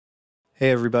Hey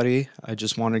everybody, I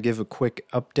just want to give a quick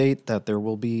update that there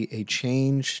will be a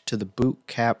change to the boot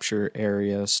capture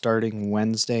area starting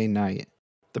Wednesday night.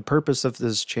 The purpose of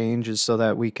this change is so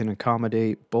that we can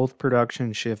accommodate both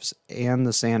production shifts and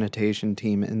the sanitation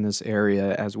team in this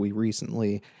area, as we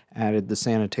recently added the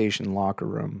sanitation locker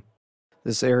room.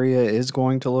 This area is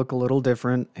going to look a little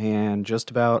different, and just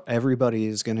about everybody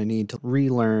is going to need to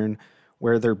relearn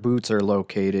where their boots are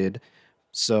located.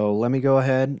 So let me go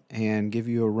ahead and give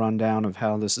you a rundown of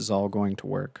how this is all going to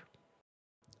work.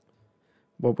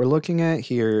 What we're looking at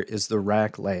here is the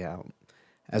rack layout.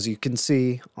 As you can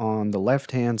see, on the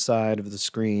left-hand side of the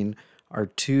screen are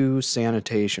two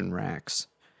sanitation racks.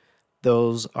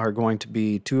 Those are going to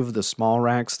be two of the small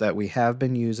racks that we have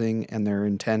been using, and they're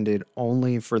intended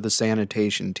only for the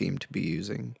sanitation team to be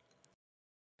using.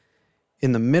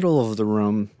 In the middle of the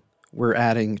room, we're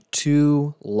adding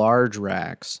two large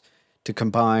racks to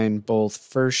combine both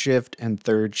first shift and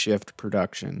third shift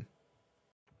production.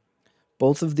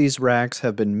 Both of these racks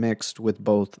have been mixed with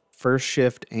both first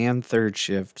shift and third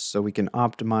shift so we can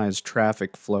optimize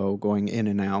traffic flow going in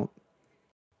and out.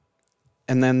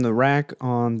 And then the rack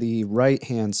on the right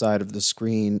hand side of the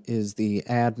screen is the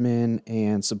admin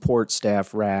and support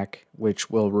staff rack, which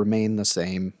will remain the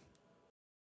same.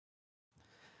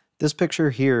 This picture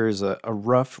here is a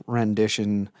rough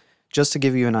rendition just to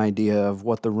give you an idea of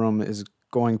what the room is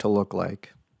going to look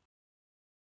like.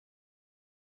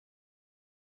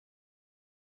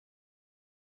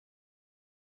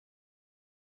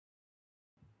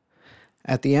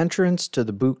 At the entrance to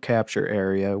the boot capture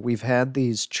area, we've had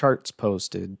these charts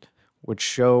posted which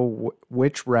show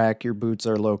which rack your boots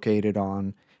are located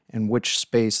on and which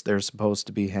space they're supposed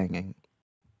to be hanging.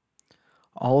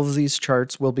 All of these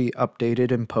charts will be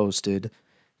updated and posted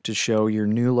to show your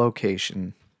new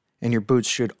location, and your boots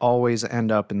should always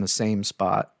end up in the same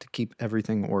spot to keep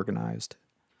everything organized.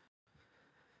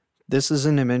 This is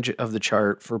an image of the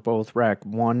chart for both rack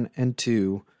 1 and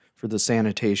 2 for the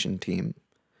sanitation team.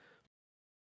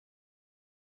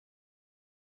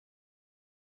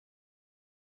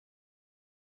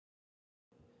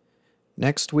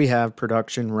 Next, we have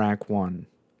production rack 1.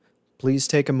 Please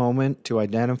take a moment to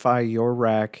identify your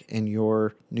rack and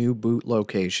your new boot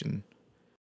location.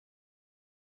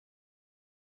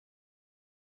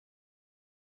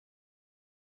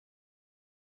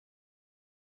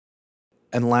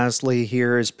 And lastly,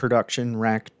 here is production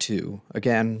rack 2.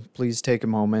 Again, please take a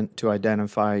moment to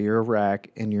identify your rack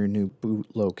and your new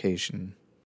boot location.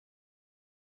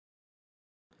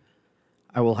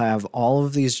 I will have all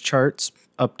of these charts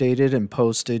updated and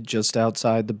posted just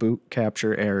outside the boot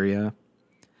capture area.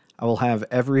 I will have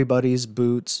everybody's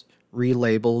boots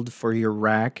relabeled for your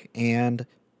rack and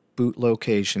boot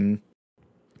location.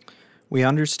 We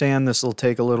understand this will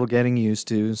take a little getting used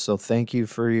to, so thank you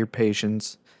for your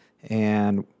patience,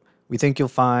 and we think you'll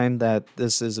find that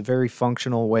this is a very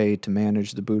functional way to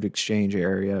manage the boot exchange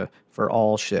area for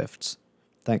all shifts.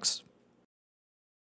 Thanks.